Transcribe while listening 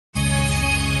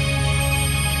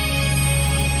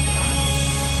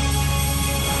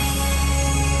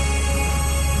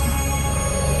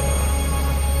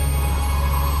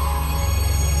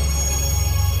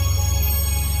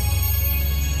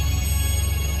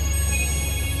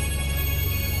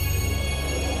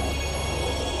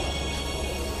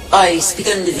I speak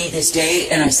unto thee this day,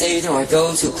 and I say there are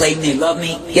those who claim they love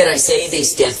me, yet I say they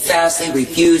steadfastly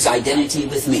refuse identity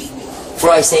with me. For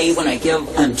I say, when I give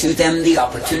unto them the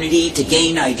opportunity to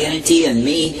gain identity in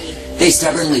me, they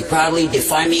stubbornly, proudly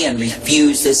defy me and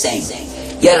refuse the same.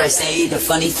 Yet I say, the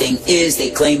funny thing is,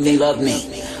 they claim they love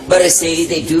me. But I say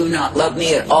they do not love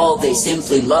me at all, they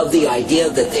simply love the idea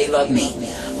that they love me.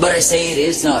 But I say it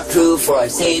is not true, for I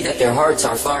say that their hearts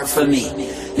are far from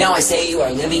me. Now I say you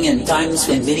are living in times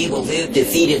when many will live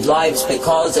defeated lives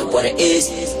because of what it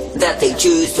is that they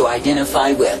choose to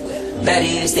identify with. That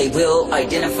is, they will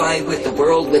identify with the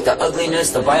world, with the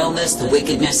ugliness, the vileness, the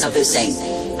wickedness of the saint.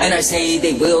 And I say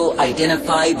they will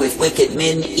identify with wicked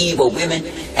men, evil women,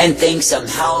 and think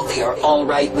somehow they are all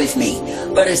right with me.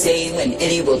 But I say when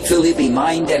any will truly be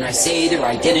mine, then I say their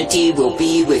identity will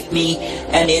be with me,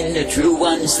 and in the true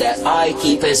ones that I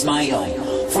keep as my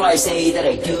own. For I say that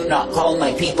I do not call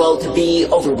my people to be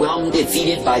overwhelmed,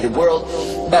 defeated by the world,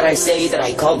 but I say that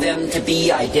I call them to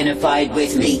be identified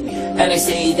with me. And I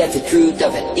say that the truth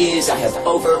of it is I have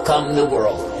overcome the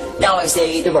world. Now I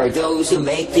say there are those who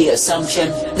make the assumption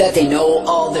that they know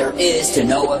all there is to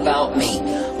know about me.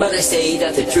 But I say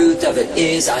that the truth of it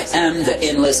is I am the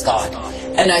endless God.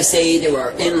 And I say there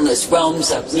are endless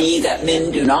realms of me that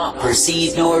men do not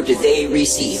perceive nor do they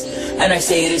receive. And I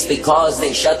say it is because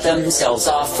they shut themselves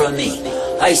off from me.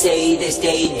 I say this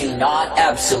day do not,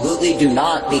 absolutely do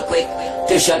not be quick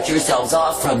to shut yourselves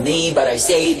off from me, but I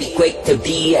say be quick to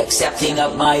be accepting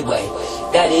of my way.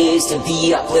 That is, to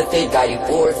be uplifted, guided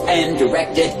forth, and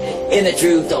directed in the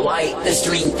truth, the light, the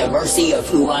strength, the mercy of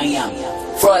who I am.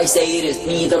 For I say it is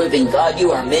me, the living God,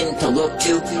 you are meant to look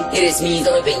to. It is me,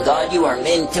 the living God, you are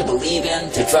meant to believe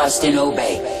in, to trust and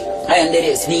obey. And it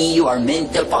is me you are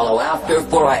meant to follow after,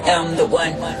 for I am the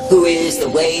one who is the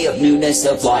way of newness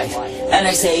of life. And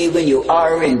I say when you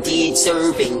are indeed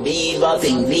serving me,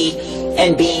 loving me,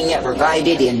 and being ever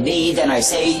guided in me, then I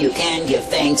say you can give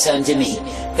thanks unto me,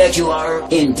 that you are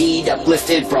indeed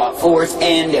uplifted, brought forth,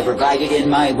 and ever guided in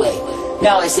my way.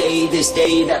 Now I say this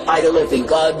day that I, the living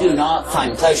God, do not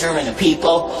find pleasure in a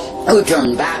people who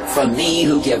turn back from me,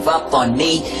 who give up on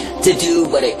me to do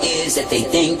what it is that they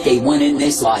think they want in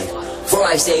this life. For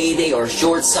I say they are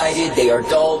short-sighted, they are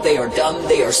dull, they are dumb,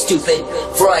 they are stupid.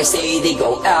 For I say they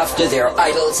go after their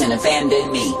idols and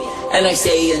abandon me. And I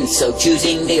say in so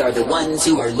choosing they are the ones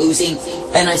who are losing.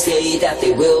 And I say that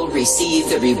they will receive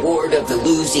the reward of the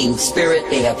losing spirit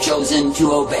they have chosen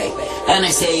to obey. And I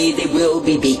say they will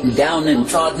be beaten down and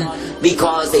trodden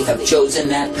because they have chosen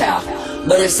that path.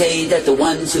 But I say that the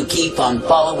ones who keep on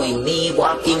following me,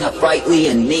 walking uprightly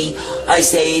in me, I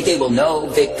say they will know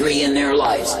victory in their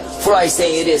lives. For I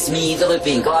say it is me, the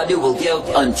living God, who will give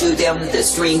unto them the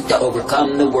strength to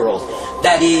overcome the world.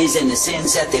 That is, in the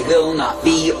sense that they will not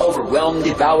be overwhelmed,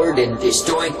 devoured, and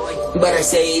destroyed, but I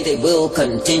say they will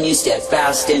continue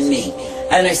steadfast in me.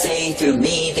 And I say through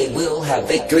me they will have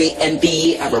victory and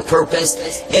be ever purposed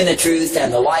in the truth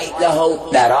and the light, the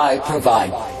hope that I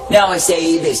provide. Now I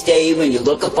say this day when you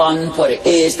look upon what it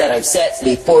is that I've set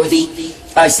before thee,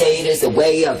 I say it is the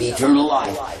way of eternal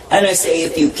life. And I say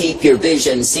if you keep your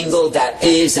vision single, that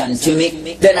is unto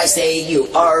me, then I say you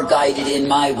are guided in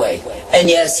my way. And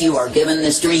yes, you are given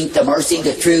the strength, the mercy,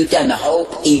 the truth, and the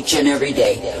hope each and every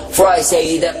day. For I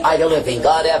say that I, the living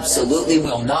God, absolutely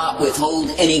will not withhold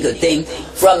any good thing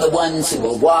from the ones who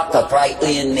will walk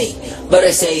uprightly in me. But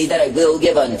I say that I will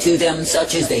give unto them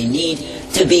such as they need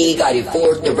to be guided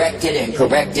forth, directed, and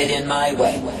corrected in my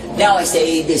way. Now I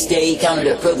say this day count it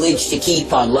a privilege to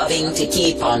keep on loving, to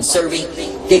keep on serving,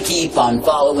 to keep on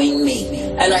following me.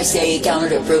 And I say count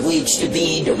it a privilege to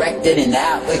be directed in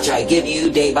that which I give you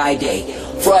day by day.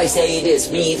 For I say it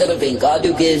is me, the living God,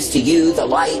 who gives to you the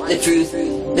light, the truth,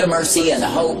 the mercy, and the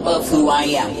hope of who I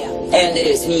am. And it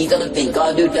is me, the living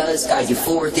God, who does guide you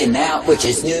forth in that which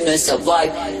is newness of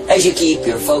life, as you keep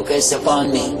your focus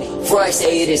upon me. For I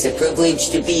say it is a privilege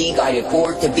to be guided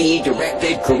forth, to be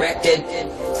directed, corrected,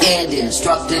 and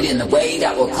instructed in the way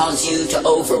that will cause you to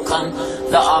overcome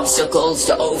the obstacles,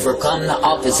 to overcome the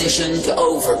opposition, to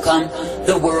overcome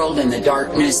the world and the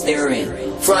darkness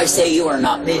therein. For I say you are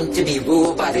not meant to be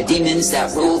ruled by the demons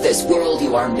that rule this world,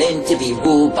 you are meant to be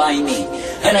ruled by me.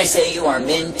 And I say you are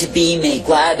meant to be made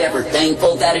glad, ever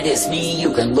thankful that it is me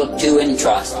you can look to and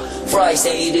trust. For I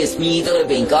say it is me, the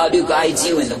living God, who guides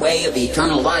you in the way of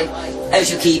eternal life,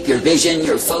 as you keep your vision,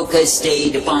 your focus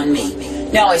stayed upon me.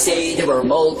 Now I say there are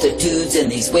multitudes in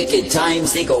these wicked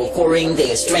times. They go whoring,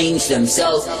 they estrange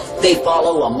themselves, they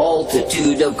follow a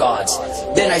multitude of gods.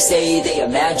 Then I say they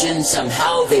imagine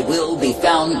somehow they will be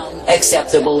found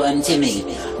acceptable unto me.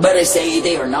 But I say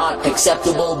they are not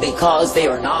acceptable because they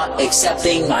are not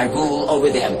accepting my rule over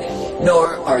them,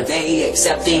 nor are they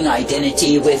accepting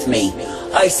identity with me.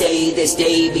 I say this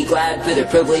day, be glad for the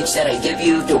privilege that I give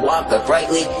you to walk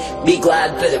uprightly. Be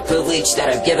glad for the privilege that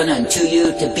I've given unto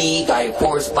you to be guided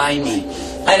forth by me.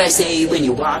 And I say, when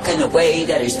you walk in the way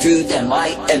that is truth and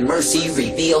light and mercy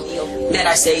revealed, then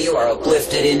I say you are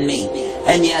uplifted in me.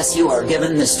 And yes, you are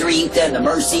given the strength and the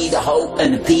mercy, the hope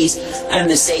and the peace and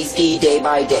the safety day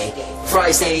by day. For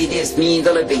I say it is me,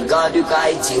 the living God, who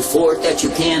guides you forth, that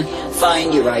you can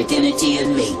find your identity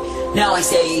in me. Now I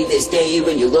say this day,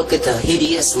 when you look at the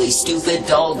hideously stupid,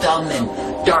 dull, dumb,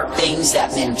 and dark things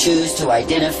that men choose to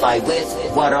identify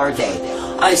with, what are they?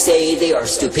 I say they are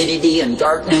stupidity and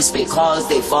darkness because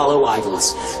they follow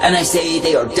idols. And I say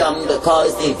they are dumb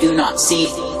because they do not see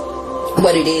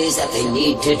what it is that they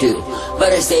need to do.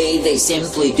 But I say they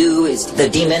simply do as the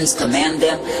demons command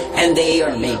them, and they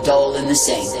are made dull in the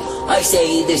same. I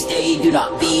say this day, do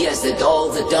not be as the dull,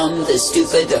 the dumb, the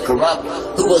stupid, the corrupt,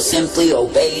 who will simply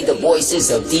obey the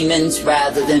voices of demons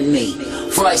rather than me.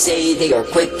 For I say they are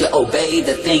quick to obey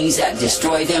the things that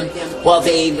destroy them, while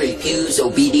they refuse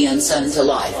obedience unto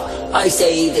life. I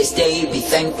say this day, be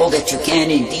thankful that you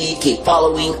can indeed keep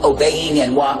following, obeying,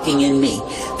 and walking in me,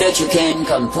 that you can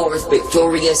come forth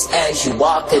victorious as you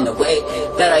walk in the way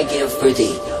that I give for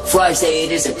thee. For I say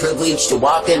it is a privilege to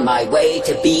walk in my way,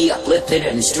 to be uplifted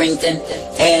and strengthened,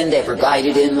 and ever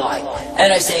guided in light.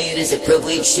 And I say it is a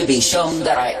privilege to be shown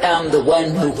that I am the one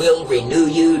who will renew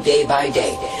you day by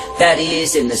day. That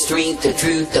is, in the strength, the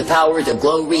truth, the power, the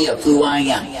glory of who I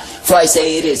am. For I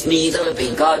say it is me, the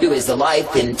living God, who is the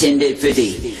life intended for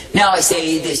thee. Now I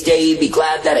say this day, be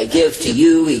glad that I give to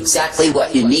you exactly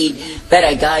what you need, that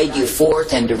I guide you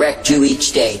forth and direct you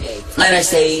each day. And I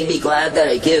say, be glad that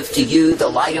I give to you the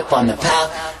light upon the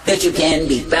path, that you can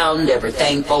be found ever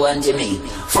thankful unto me.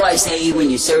 For I say, when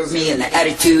you serve me in the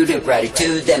attitude of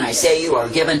gratitude, then I say you are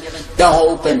given the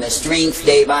hope and the strength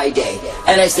day by day.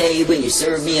 And I say, when you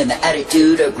serve me in the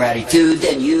attitude of gratitude,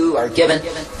 then you are given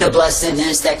the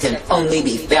blessedness that can only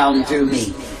be found through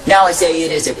me. Now I say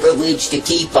it is a privilege to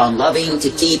keep on loving,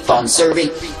 to keep on serving,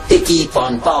 to keep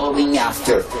on following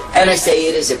after. And I say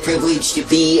it is a privilege to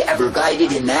be ever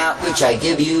guided in that which I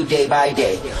give you day by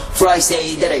day. For I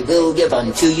say that I will give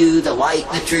unto you the light,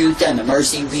 the truth, and the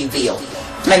mercy revealed.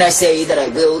 And I say that I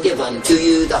will give unto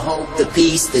you the hope, the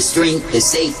peace, the strength, the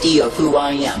safety of who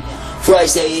I am. For I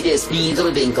say it is me, the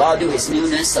living God, who is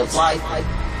newness of life.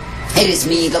 It is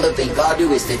me, the living God,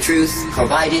 who is the truth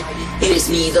provided. It is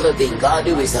me, the living God,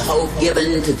 who is the hope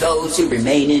given to those who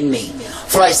remain in me.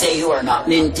 For I say you are not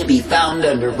meant to be found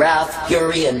under wrath,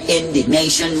 fury, and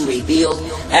indignation revealed,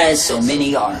 as so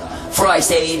many are. For I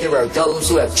say there are those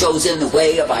who have chosen the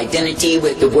way of identity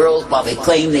with the world while they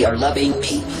claim they are loving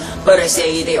me. But I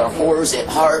say they are whores at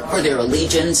heart, for their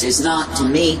allegiance is not to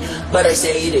me, but I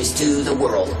say it is to the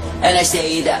world. And I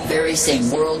say that very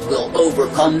same world will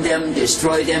overcome them,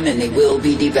 destroy them, and they will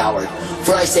be devoured.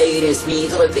 For I say it is me,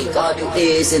 the living God, who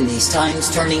is in these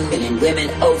times turning men and women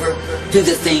over to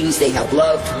the things they have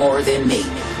loved more than me.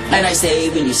 And I say,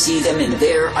 when you see them in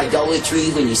their idolatry,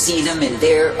 when you see them in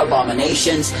their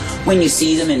abominations, when you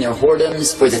see them in their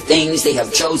whoredoms for the things they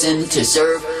have chosen to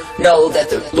serve, know that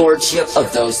the lordship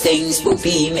of those things will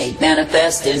be made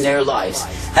manifest in their lives.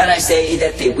 And I say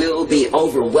that they will be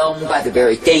overwhelmed by the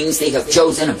very things they have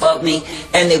chosen above me,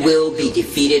 and they will be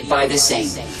defeated by the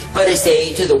same. But I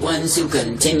say to the ones who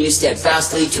continue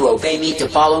steadfastly to obey me, to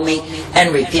follow me,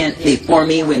 and repent before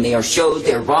me when they are showed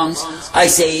their wrongs, I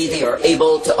say they are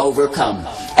able to overcome.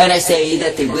 And I say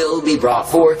that they will be brought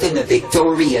forth in the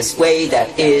victorious way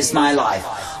that is my life.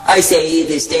 I say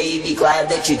this day, be glad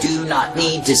that you do not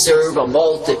need to serve a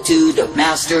multitude of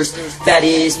masters, that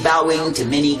is, bowing to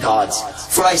many gods.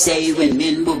 For I say, when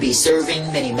men will be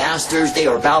serving many masters, they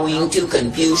are bowing to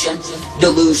confusion,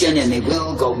 delusion, and they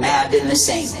will go mad in the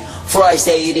same. For I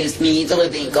say it is me, the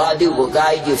living God, who will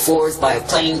guide you forth by a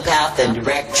plain path and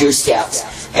direct your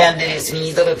steps. And it is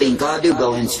me, the living God, who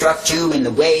will instruct you in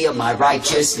the way of my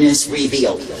righteousness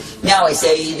revealed. Now I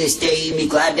say this day, be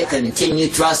glad to continue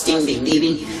trusting,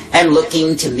 believing, and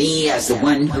looking to me as the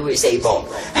one who is able.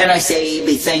 And I say,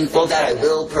 be thankful that I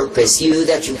will purpose you,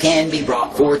 that you can be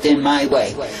brought forth in my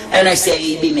way. And I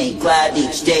say, be made glad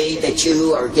each day that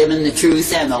you are given the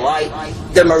truth and the light,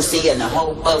 the mercy and the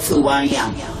hope of who I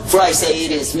am. For I say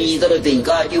it is me, the living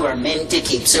God, you are meant to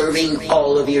keep serving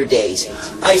all of your days.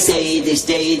 I say this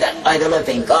day that I, the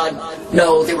living God,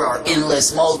 know there are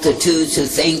endless multitudes who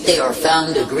think they are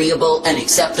found agreeable and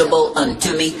acceptable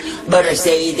unto me, but I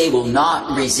say they will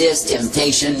not resist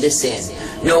temptation to sin,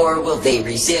 nor will they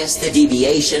resist the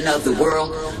deviation of the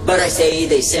world, but I say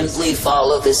they simply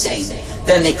follow the same.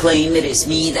 Then they claim it is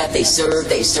me that they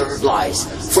serve lies.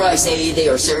 For I say they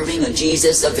are serving a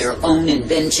Jesus of their own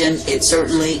invention, it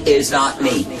certainly is not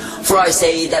me. For I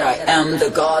say that I am the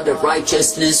God of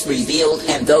righteousness revealed,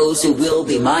 and those who will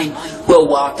be mine will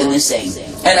walk in the same.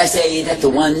 And I say that the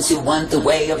ones who want the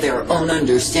way of their own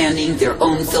understanding, their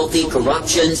own filthy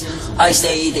corruptions, I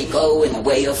say they go in the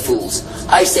way of fools.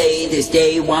 I say this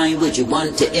day, why would you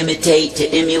want to imitate, to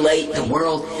emulate the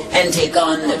world, and take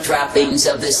on the trappings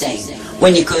of the same,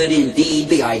 when you could indeed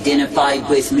be identified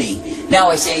with me? Now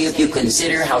I say, if you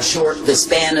consider how short the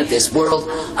span of this world,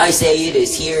 I say it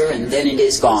is here and then it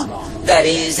is gone. That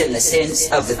is, in the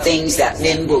sense of the things that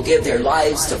men will give their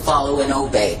lives to follow and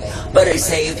obey. But I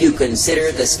say, if you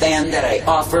consider the span that I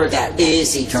offer, that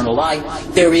is eternal life,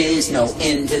 there is no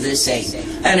end to the same.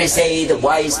 And I say, the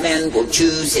wise man will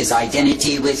choose his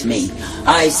identity with me.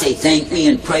 I say, thank me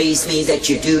and praise me that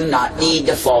you do not need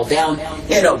to fall down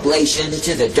in oblation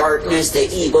to the darkness, the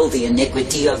evil, the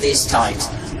iniquity of these times.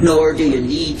 Nor do you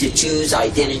need to choose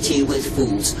identity with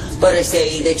fools. But I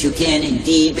say that you can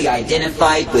indeed be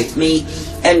identified with me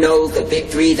and know the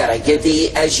victory that I give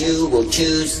thee, as you will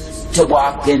choose to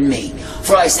walk in me.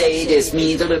 For I say it is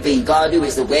me, the living God, who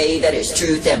is the way, that is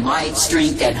truth and light,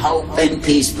 strength and hope and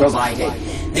peace provided.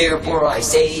 Therefore I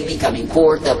say, be coming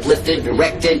forth, uplifted,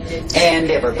 directed, and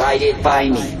ever guided by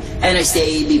me. And I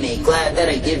say, be made glad that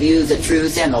I give you the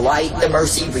truth and the light, the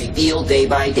mercy revealed day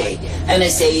by day. And I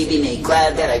say, be made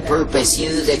glad that I purpose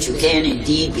you, that you can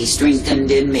indeed be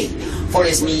strengthened in me. For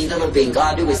it is me, the living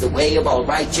God, who is the way of all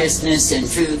righteousness and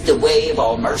truth, the way of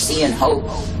all mercy and hope,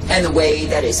 and the way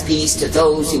that is peace to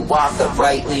those who walk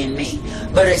uprightly in me.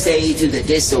 But I say to the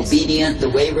disobedient, the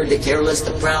wayward, the careless,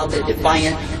 the proud, the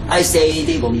defiant, I say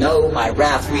they will know my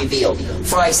wrath revealed.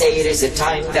 For I say it is a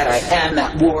time that I am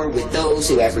at war with those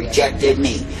who have rejected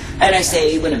me. And I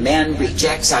say, when a man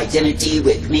rejects identity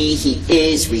with me, he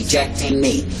is rejecting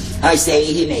me. I say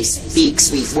he may speak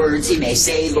sweet words, he may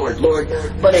say, Lord, Lord,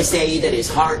 but I say that his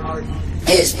heart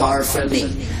is far from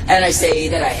me. And I say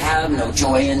that I have no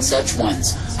joy in such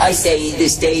ones. I say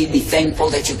this day, be thankful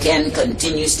that you can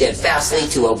continue steadfastly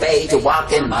to obey, to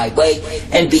walk in my way,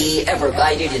 and be ever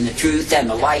guided in the truth and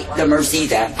the light, the mercy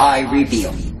that I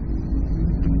reveal.